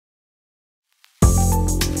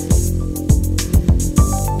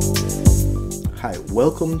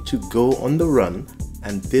Welcome to Go on the Run,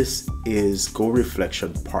 and this is Go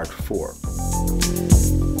Reflection Part 4.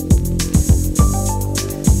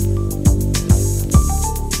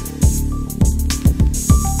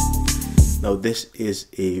 Now this is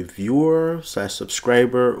a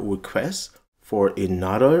viewer/subscriber request for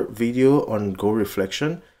another video on Go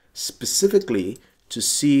Reflection, specifically to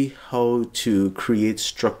see how to create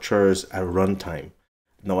structures at runtime.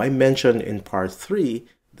 Now I mentioned in part 3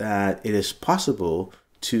 that it is possible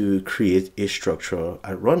to create a structure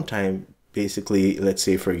at runtime. Basically, let's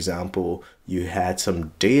say for example, you had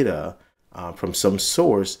some data from some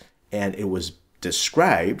source and it was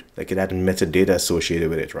described, like it had metadata associated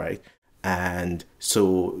with it, right? And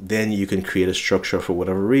so then you can create a structure for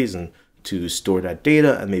whatever reason to store that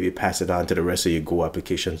data and maybe pass it on to the rest of your Go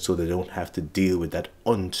application so they don't have to deal with that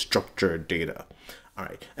unstructured data. All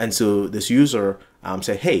right, and so this user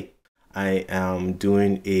said, hey, I am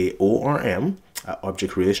doing a ORM,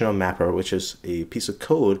 object relational mapper, which is a piece of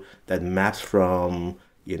code that maps from,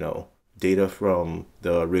 data from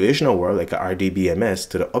the relational world, like a RDBMS,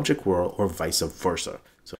 to the object world, or vice versa.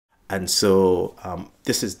 So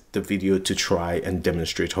this is the video to try and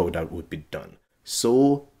demonstrate how that would be done.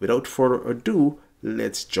 So without further ado,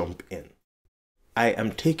 let's jump in. I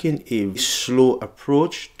am taking a slow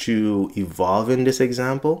approach to evolving this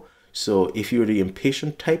example. So if you're the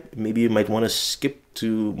impatient type, maybe you might want to skip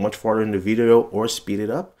to much farther in the video or speed it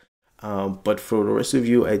up. But for the rest of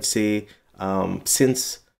you, I'd say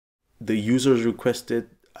since the users requested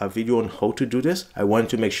a video on how to do this, I want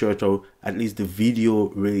to make sure that at least the video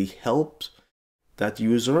really helps that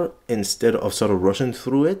user instead of sort of rushing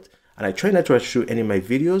through it. And I try not to rush through any of my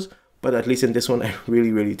videos, but at least in this one, I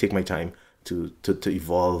really take my time to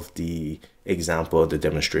evolve the example, the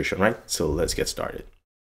demonstration, right? So let's get started.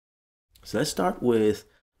 So let's start with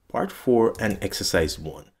part 4 and exercise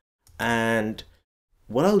 1. And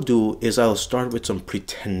what I'll do is I'll start with some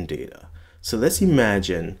pretend data. So let's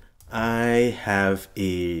imagine I have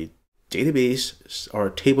a database, or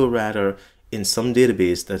a table rather, in some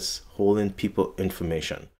database that's holding people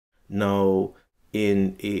information. Now,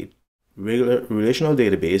 in a regular relational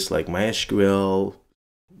database like MySQL,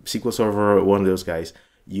 SQL Server, one of those guys,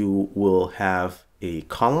 you will have a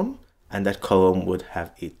column, and that column would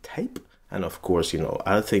have a type. And of course,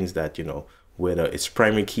 other things that, whether it's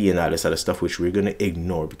primary key and all this other stuff, which we're going to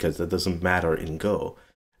ignore because that doesn't matter in Go.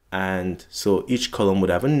 And so each column would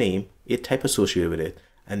have a name, a type associated with it,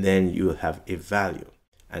 and then you will have a value.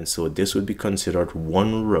 And so this would be considered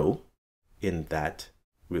one row in that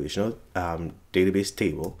relational database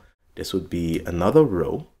table. This would be another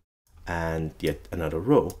row and yet another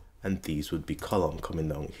row. And these would be column coming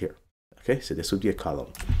down here. Okay, so this would be a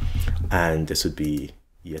column. And this would be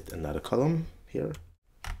yet another column here.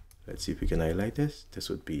 Let's see if we can highlight this. This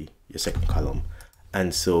would be your second column.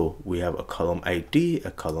 And so we have a column ID,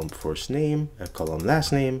 a column first name, a column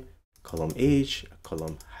last name, column age, a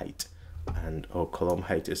column height. And our column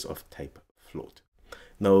height is of type float.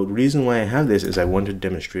 Now, the reason why I have this is I want to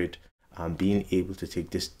demonstrate being able to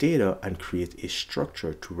take this data and create a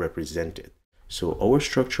structure to represent it. So our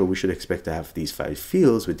structure, we should expect to have these 5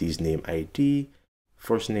 fields with these name ID,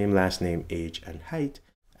 first name, last name, age, and height,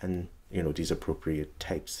 and these appropriate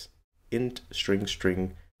types: int,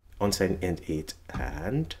 string, unsigned int 8,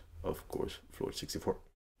 and of course float 64.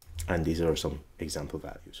 And these are some example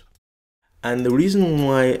values. And the reason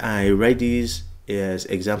why I write these as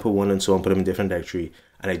example 1 and so on, put them in different directory,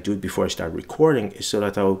 and I do it before I start recording, is so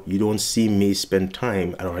that you don't see me spend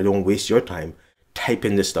time, and I don't waste your time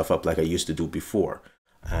typing this stuff up like I used to do before.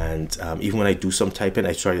 And even when I do some typing,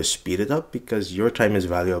 I try to speed it up because your time is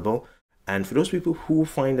valuable. And for those people who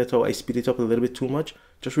find that I speed it up a little bit too much,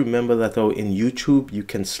 just remember that in YouTube, you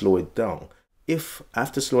can slow it down. If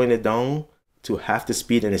after slowing it down to half the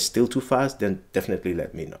speed and it's still too fast, then definitely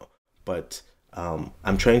let me know. But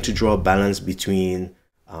I'm trying to draw a balance between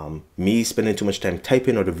me spending too much time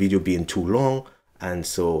typing or the video being too long. And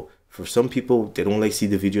so for some people, they don't like see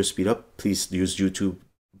the video speed up. Please use YouTube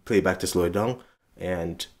playback to slow it down.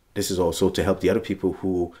 And this is also to help the other people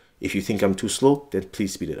who, if you think I'm too slow, then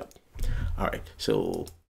please speed it up. All right, so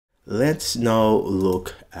let's now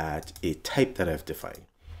look at a type that I've defined.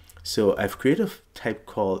 So I've created a type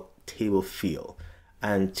called table field,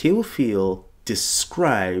 and table field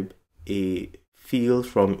describe a field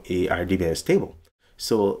from a RDBMS table.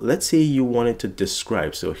 So let's say you wanted to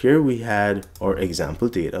describe, so here we had our example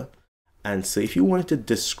data. And so if you wanted to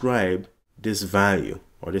describe this value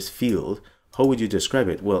or this field, how would you describe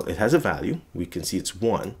it? Well, it has a value. We can see it's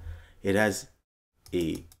 1. It has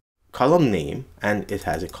a column name and it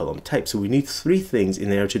has a column type. So we need 3 things in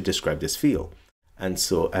order to describe this field. And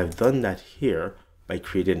so I've done that here by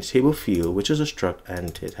creating a table field, which is a struct,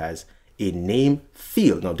 and it has a name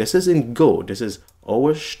field. Now this is in Go. This is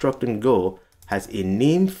our struct in Go has a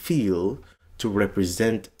name field to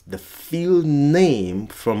represent the field name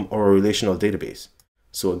from our relational database.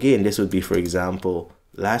 So again, this would be, for example,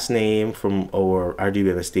 last name from our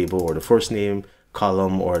RDBMS table, or the first name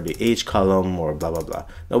column, or the age column, or blah, blah, blah.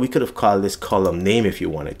 Now we could have called this column name if you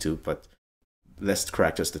wanted to, but let's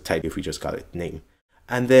correct just the type if we just call it name.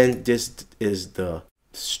 And then this is the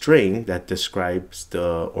string that describes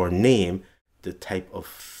or name the type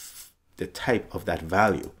of that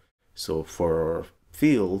value. So for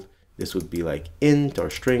field, this would be like int or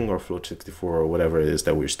string or float64 or whatever it is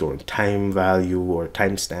that we're storing, time value or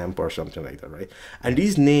timestamp or something like that, right? And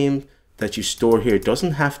these names that you store here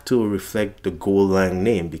doesn't have to reflect the Golang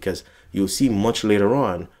name, because you'll see much later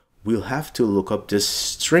on, we'll have to look up this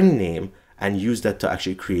string name and use that to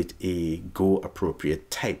actually create a Go appropriate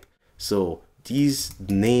type. So these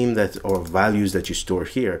name that or values that you store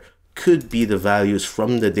here could be the values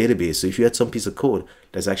from the database. So if you had some piece of code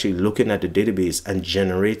that's actually looking at the database and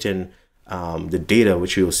generating the data,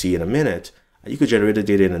 which you'll see in a minute, you could generate the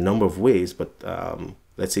data in a number of ways, but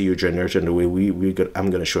let's say you're generating the way I'm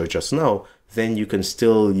going to show it just now, then you can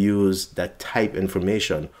still use that type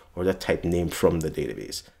information or that type name from the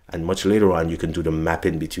database. And much later on, you can do the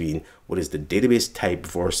mapping between what is the database type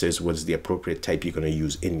versus what is the appropriate type you're going to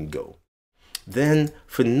use in Go. Then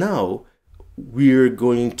for now, we're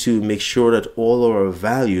going to make sure that all our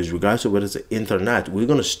values, regardless of whether it's an int or not, we're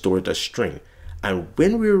going to store it as string. And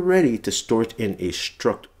when we're ready to store it in a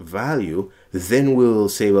struct value, then we'll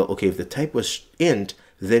say, well, okay, if the type was int,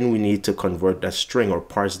 then we need to convert that string or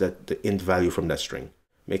parse the int value from that string.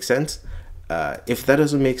 Make sense? If that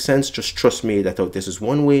doesn't make sense, just trust me that this is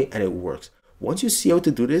one way and it works. Once you see how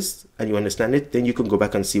to do this and you understand it, then you can go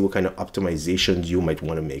back and see what kind of optimizations you might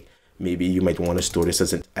want to make. Maybe you might want to store this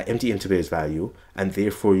as an empty interface value, and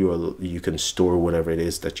therefore you can store whatever it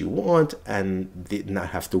is that you want and not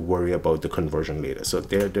have to worry about the conversion later. So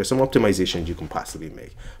there's some optimizations you can possibly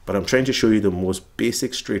make. But I'm trying to show you the most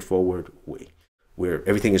basic, straightforward way, where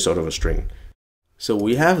everything is sort of a string. So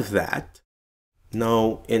we have that.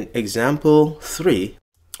 Now in example 3,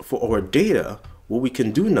 for our data, what we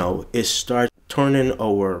can do now is start turning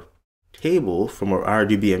our table from our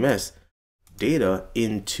RDBMS data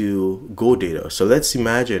into Go data. So let's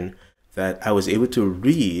imagine that I was able to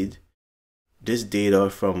read this data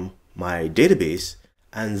from my database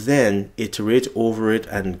and then iterate over it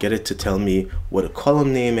and get it to tell me what a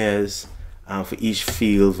column name is for each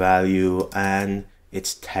field value and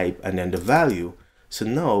its type and then the value. So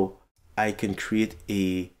now I can create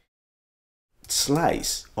a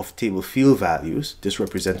slice of table field values. This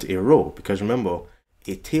represents a row, because remember,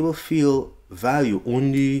 a table field value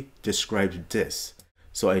only describes this.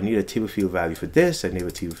 So I need a table field value for this, I need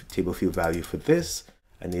a table field value for this,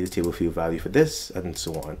 I need a table field value for this, and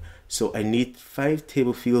so on. So I need 5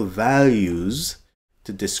 table field values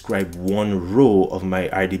to describe one row of my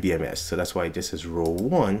RDBMS. So that's why this is row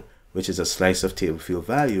 1, which is a slice of table field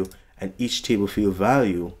value, and each table field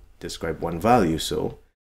value describe one value. So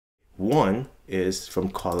 1 is from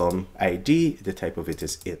column ID, the type of it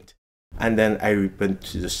is int. And then I went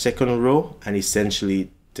to the second row and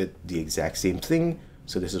essentially did the exact same thing.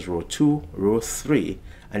 So this is row 2, row 3.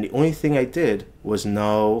 And the only thing I did was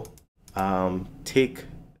now take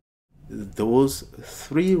those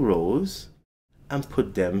 3 rows and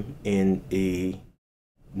put them in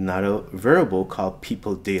another variable called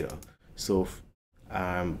people data. So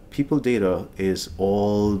people data is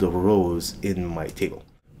all the rows in my table,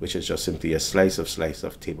 which is just simply a slice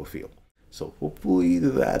of table field. So hopefully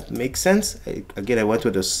that makes sense. Again, I went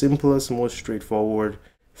with the simplest, most straightforward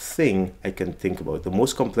thing I can think about. The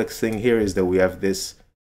most complex thing here is that we have this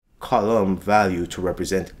column value to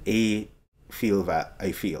represent a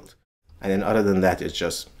field. And then other than that, it's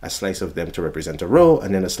just a slice of them to represent a row,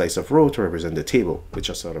 and then a slice of row to represent the table, which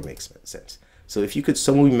just sort of makes sense. So if you could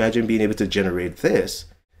somehow imagine being able to generate this,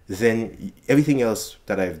 then everything else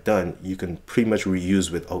that I've done, you can pretty much reuse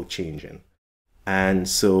without changing. And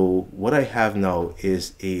so what I have now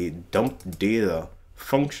is a dump data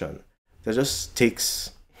function that just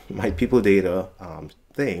takes my people data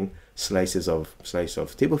thing, slice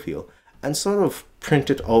of table field, and sort of print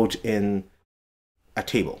it out in a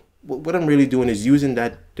table. What I'm really doing is using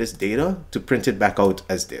this data to print it back out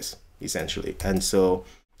as this, essentially. And so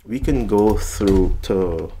we can go to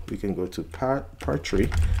part 3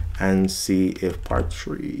 and see if part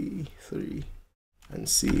 3 and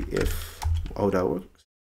see if how that works.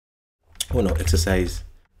 Oh no, exercise,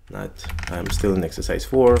 I'm still in exercise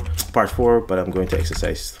 4, part 4, but I'm going to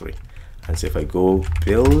exercise 3. And so if I go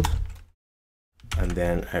build and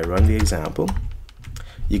then I run the example,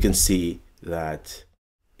 you can see that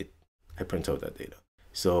I print out that data.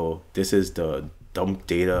 So this is the dump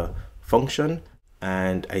data function,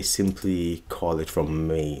 and I simply call it from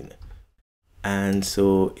main. And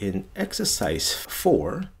so in exercise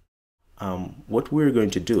 4, what we're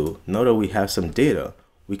going to do, now that we have some data,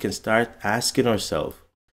 we can start asking ourselves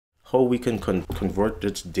how we can convert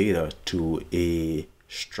this data to a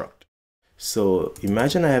struct. So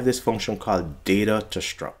imagine I have this function called data to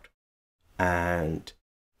struct. And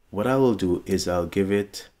what I will do is I'll give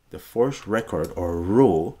it the first record or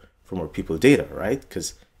row from our people data, right?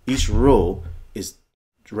 Because each row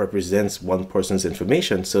represents one person's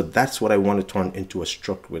information. So that's what I want to turn into a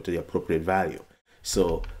struct with the appropriate value.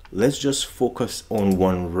 So let's just focus on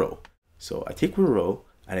one row. So I take a row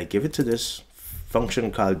and I give it to this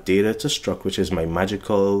function called data to struct, which is my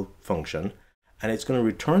magical function, and it's going to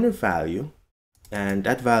return a value, and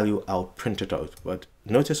that value I'll print it out. But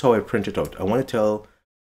notice how I print it out. I want to tell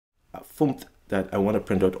FUMP that I want to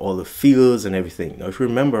print out all the fields and everything. Now, if you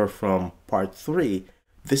remember from part 3,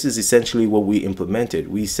 this is essentially what we implemented.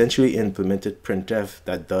 We essentially implemented printf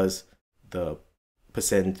that does the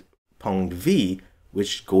 %v,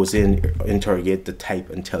 which goes in, interrogate the type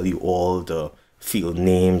and tell you all the field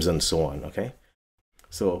names and so on, okay?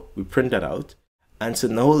 So we print that out. And so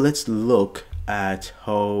now let's look at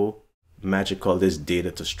how magical this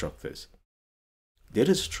data to struct is.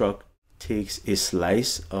 Data to struct takes a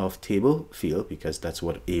slice of table field, because that's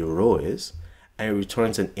what a row is, and it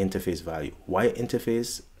returns an interface value. Why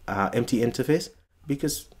interface, empty interface?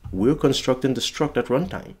 Because we're constructing the struct at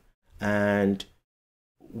runtime, and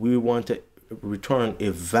we want to return a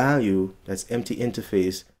value that's empty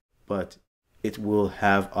interface, but it will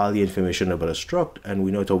have all the information about a struct, and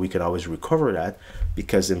we know that we can always recover that,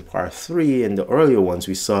 because in part 3 and the earlier ones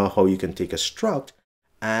we saw how you can take a struct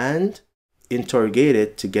and interrogate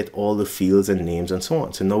it to get all the fields and names and so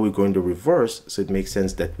on. So now we're going to reverse, so it makes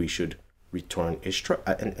sense that we should return a struct,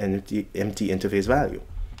 an empty interface value.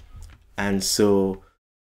 And so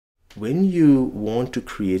when you want to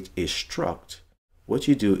create a struct, what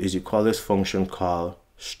you do is you call this function called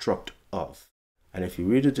struct of. And if you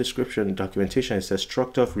read the description documentation, it says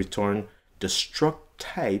struct of return the struct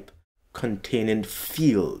type containing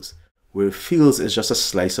fields, where fields is just a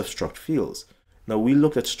slice of struct fields. Now, we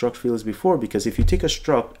looked at struct fields before, because if you take a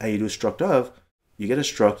struct and you do struct of, you get a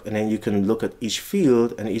struct, and then you can look at each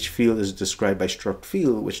field, and each field is described by struct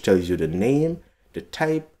field, which tells you the name, the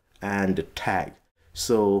type, and the tag.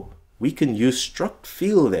 So we can use struct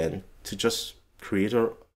field then to just create a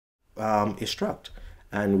struct,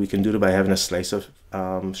 and we can do it by having a slice of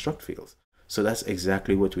struct fields. So that's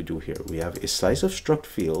exactly what we do here. We have a slice of struct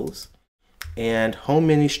fields, and how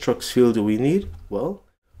many struct fields do we need? Well,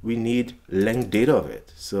 we need length data of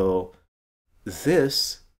it. So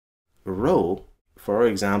this row, for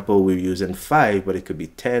example, we're using 5, but it could be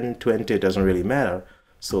 10, 20, it doesn't really matter.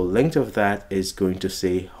 So length of that is going to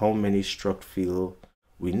say how many struct field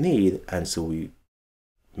we need, and so we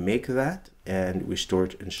make that and we store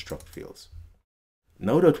it in struct fields.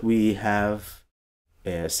 Now that we have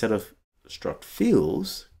a set of struct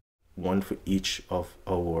fields, one for each of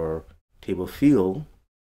our table field,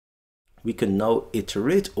 we can now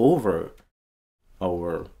iterate over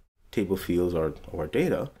our table fields or our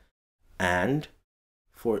data, and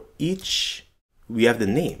for each, we have the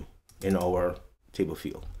name in our table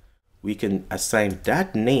field. We can assign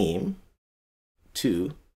that name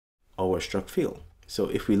to our struct field. So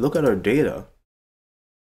if we look at our data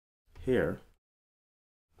here,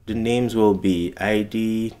 the names will be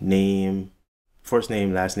ID, name, first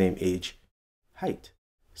name, last name, age, height.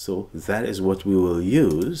 So that is what we will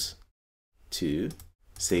use to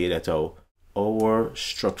say that our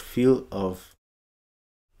struct field of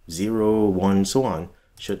 0, 1, so on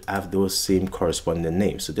should have those same corresponding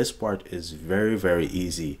names. So this part is very, very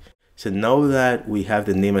easy. So now that we have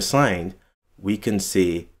the name assigned, we can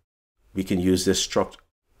say, we can use this struct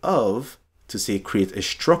of to say create a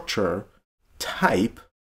structure type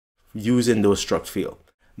using those struct field.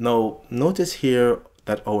 Now notice here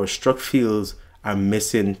that our struct fields are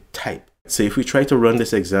missing type. So if we try to run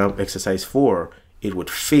this exercise 4, it would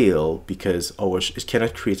fail because it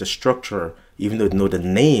cannot create a structure, even though it knows the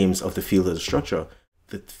names of the fields of the structure.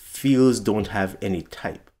 The fields don't have any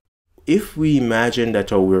type. If we imagine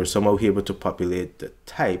that we're somehow able to populate the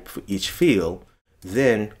type for each field,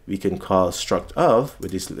 then we can call struct of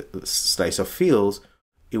with this slice of fields.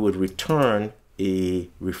 It would return a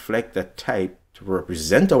reflect that type to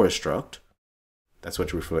represent our struct. That's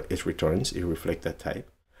what it returns. It reflects that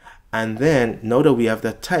type. And then now that we have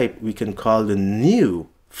that type, we can call the new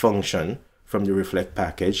function from the reflect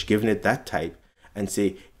package, giving it that type, and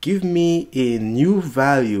say, give me a new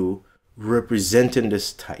value representing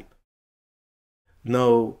this type.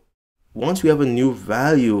 Now, once we have a new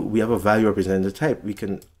value, we have a value representing the type, we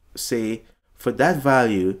can say, for that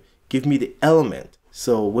value, give me the element.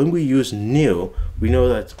 So when we use new, we know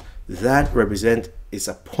that that represent is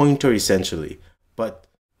a pointer essentially, but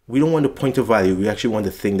we don't want the pointer value, we actually want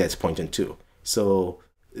the thing that's pointing to. So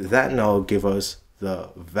that now gives us the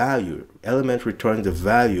value. Element returns the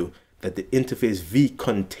value that the interface V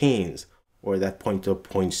contains, or that pointer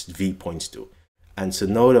V points to. And so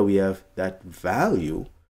now that we have that value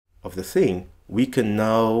of the thing, we can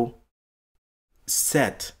now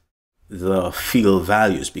set the field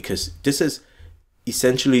values, because this is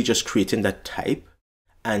essentially just creating that type,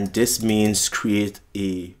 and this means create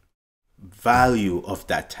a value of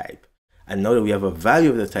that type. And now that we have a value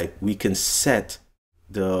of the type, we can set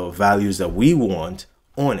the values that we want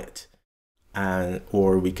on it, and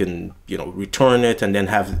or we can, you know, return it and then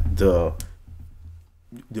have the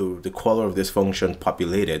caller of this function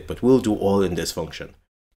populated, but we'll do all in this function.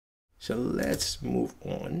 So let's move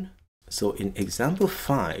on. So in example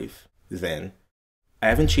 5, then I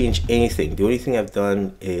haven't changed anything. The only thing I've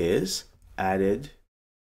done is added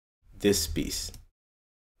this piece,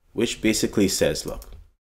 which basically says, look,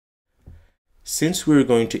 since we're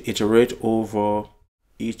going to iterate over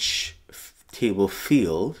each table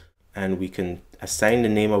field, and we can assign the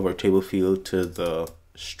name of our table field to the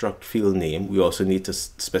struct field name, we also need to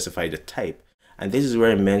specify the type. And this is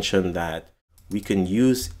where I mentioned that we can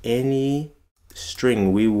use any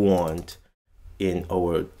string we want in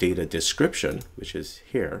our data description, which is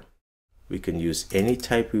here. We can use any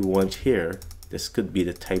type we want here. This could be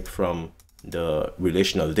the type from the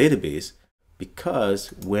relational database,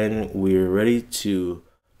 because when we're ready to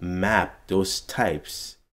map those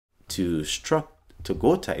types to struct, to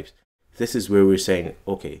Go types, this is where we're saying,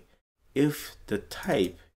 okay, if the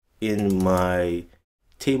type in my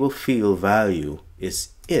table field value is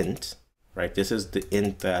int, right? This is the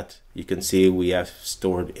int that you can see we have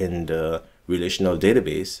stored in the relational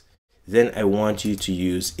database. Then I want you to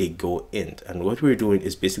use a Go int. And what we're doing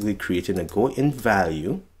is basically creating a Go int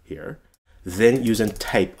value here, then using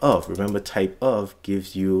type of. Remember, type of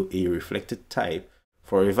gives you a reflected type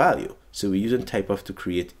for a value. So we're using type of to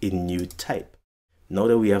create a new type. Now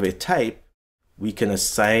that we have a type, we can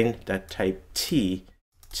assign that type T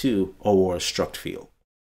to our struct field.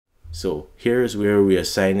 So here's where we're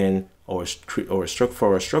assigning our struct.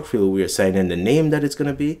 For our struct field, we're assigning the name that it's going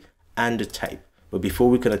to be and the type. But before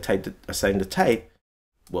we can assign the type,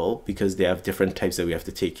 well, because they have different types that we have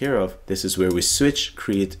to take care of, this is where we switch,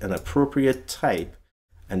 create an appropriate type,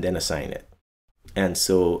 and then assign it. And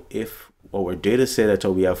so if our data set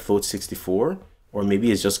that we have float 64, or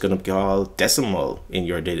maybe it's just going to call decimal in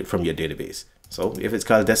your data from your database. So if it's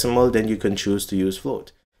called decimal, then you can choose to use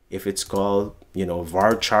float. If it's called, you know,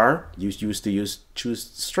 varchar, you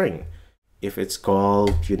choose string. If it's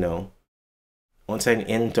called, you know, unsigned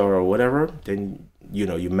int or whatever, then, you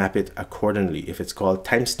know, you map it accordingly. If it's called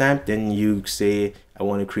timestamp, then you say, I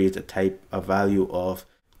want to create a value of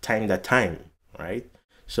time, right?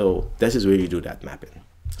 So this is where you do that mapping.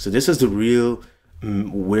 So this is the real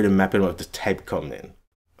where the mapping of the type come in,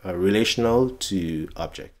 relational to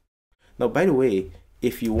object. Now, by the way,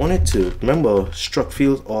 if you wanted to, remember, struct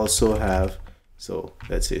fields also have, so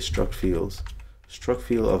let's say struct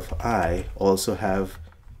field of I also have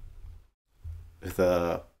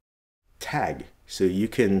the tag. So you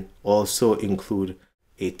can also include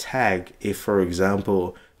a tag if, for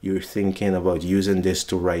example, you're thinking about using this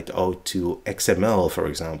to write out to XML, for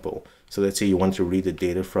example. So let's say you want to read the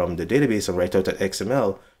data from the database and write out to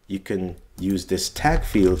XML. You can use this tag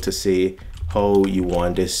field to say how you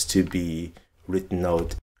want this to be written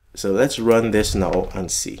out. So let's run this now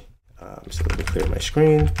and see. So let me clear my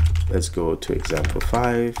screen. Let's go to example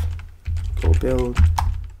 5, go build.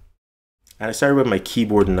 And I started with my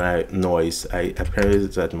keyboard noise. I apparently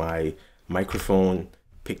that my microphone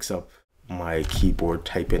picks up my keyboard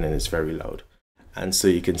typing and it's very loud. And so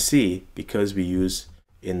you can see, because we use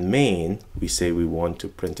in main, we say we want to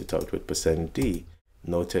print it out with %d.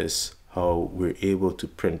 Notice how we're able to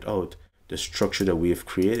print out the structure that we have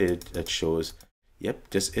created that shows, yep,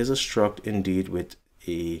 this is a struct indeed with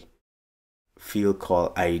a field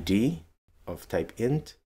called ID of type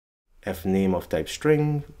int, fname of type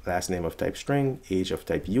string, last name of type string, age of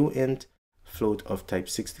type uint, float of type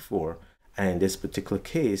 64. And in this particular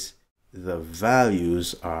case, the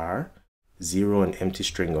values are 0 and empty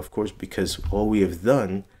string, of course, because all we have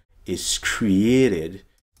done is created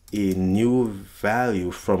a new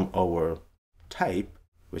value from our type,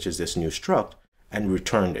 which is this new struct, and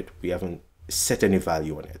returned it. We haven't set any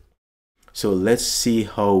value on it. So let's see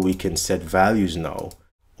how we can set values now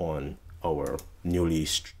on our new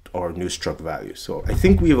struct value. So I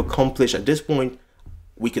think we have accomplished at this point.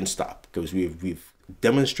 We can stop because we've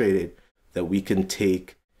demonstrated that we can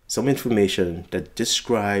take some information that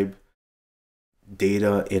describe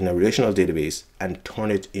data in a relational database and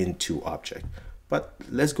turn it into object. But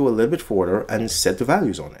let's go a little bit further and set the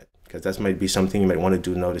values on it, because that might be something you might want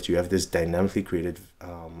to do now that you have this dynamically created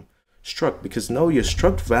struct, because now your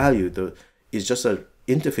struct value is just an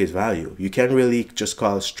interface value. You can't really just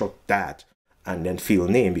call struct that and then field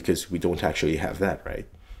name, because we don't actually have that, right?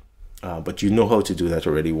 But you know how to do that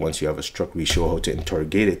already. Once you have a struct, we show how to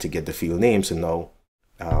interrogate it to get the field names, and now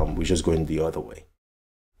we're just going the other way.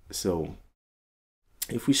 So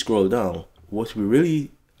if we scroll down, what we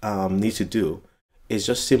really need to do is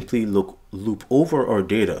just simply loop over our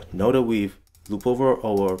data. Now that we've looped over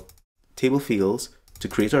our table fields to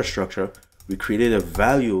create our structure, we created a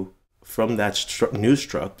value from that new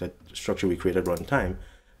struct, that structure we created runtime.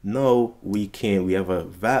 Now we have a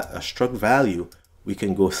struct value. We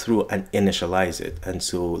can go through and initialize it. And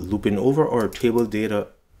so looping over our table data,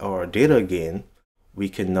 our data again, we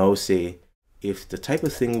can now say if the type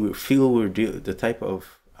of thing we feel the type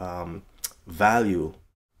of value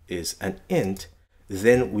is an int,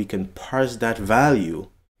 then we can parse that value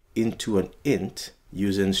into an int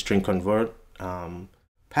using string convert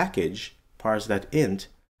package, parse that int,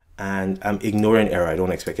 and I'm ignoring error. I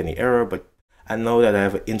don't expect any error, but I know that I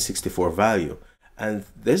have an int64 value. And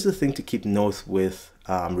there's the thing to keep note with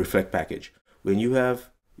reflect package. When you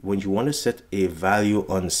want to set a value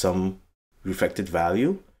on some reflected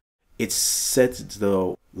value, it sets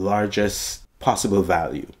the largest possible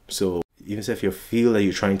value. So even if your field that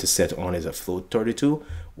you're trying to set on is a float 32,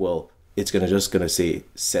 well, it's just gonna say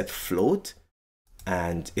set float,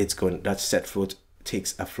 and that set float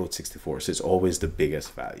takes a float 64, so it's always the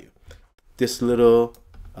biggest value. This little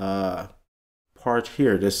part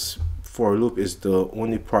here, this for loop, is the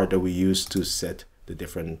only part that we use to set the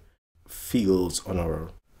different fields on our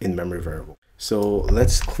in-memory variable. So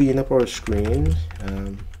let's clean up our screen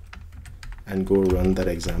and go run that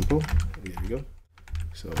example. There we go.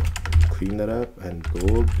 So clean that up and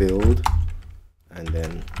go build, and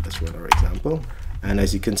then let's run our example. And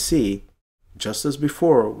as you can see, just as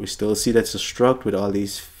before, we still see that's a struct with all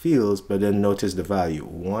these fields, but then notice the value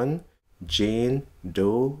 1, Jane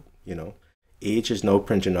Doe, age is now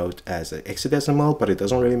printing out as an hexadecimal, but it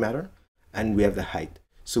doesn't really matter. And we have the height.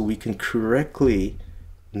 So we can correctly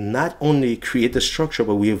not only create the structure,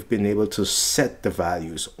 but we have been able to set the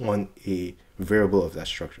values on a variable of that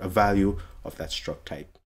structure, a value of that struct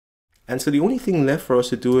type. And so the only thing left for us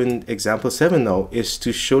to do in example 7 now is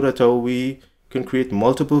to show that how we can create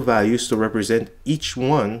multiple values to represent each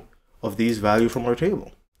one of these values from our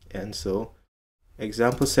table. And so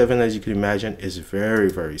example 7, as you can imagine, is very,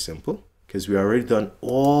 very simple, because we already done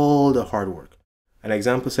all the hard work. And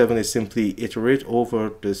example 7 is simply iterate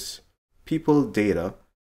over this people data,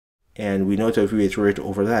 and we know that if we iterate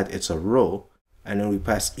over that, it's a row, and then we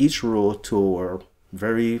pass each row to our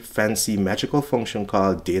very fancy magical function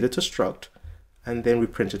called data to struct, and then we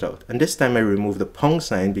print it out. And this time I remove the pound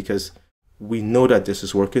sign because we know that this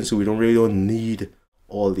is working, so we don't need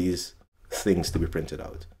all these things to be printed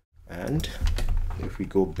out. And if we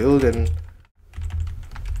go build and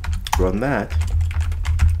run that,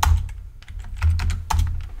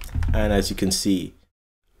 and as you can see,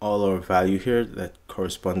 all our value here that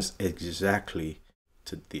corresponds exactly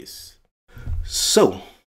to this. So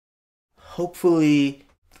hopefully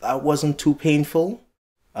that wasn't too painful.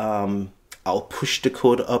 I'll push the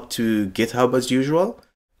code up to GitHub as usual,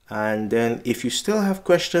 and then if you still have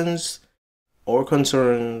questions or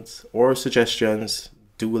concerns or suggestions,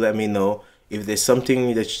 do let me know. If there's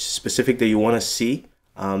something that's specific that you want to see,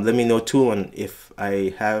 let me know too, and if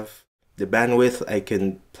I have the bandwidth, I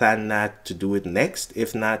can plan that to do it next.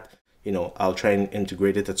 If not, I'll try and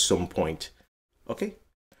integrate it at some point. Okay,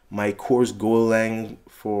 my course Golang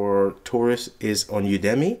for Taurus is on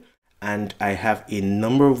Udemy, and I have a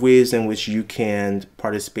number of ways in which you can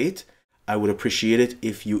participate. I would appreciate it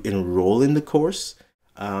if you enroll in the course,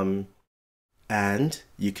 and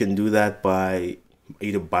you can do that by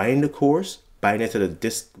either buying the course, buying it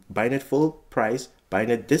at buying it full price,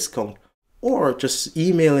 buying a discount, or just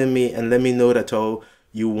emailing me and let me know that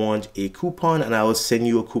you want a coupon, and I will send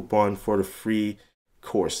you a coupon for the free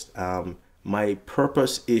course. My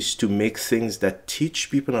purpose is to make things that teach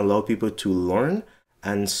people and allow people to learn.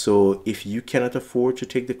 And so if you cannot afford to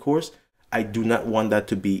take the course, I do not want that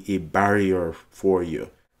to be a barrier for you.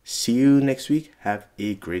 See you next week. Have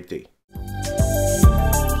a great day.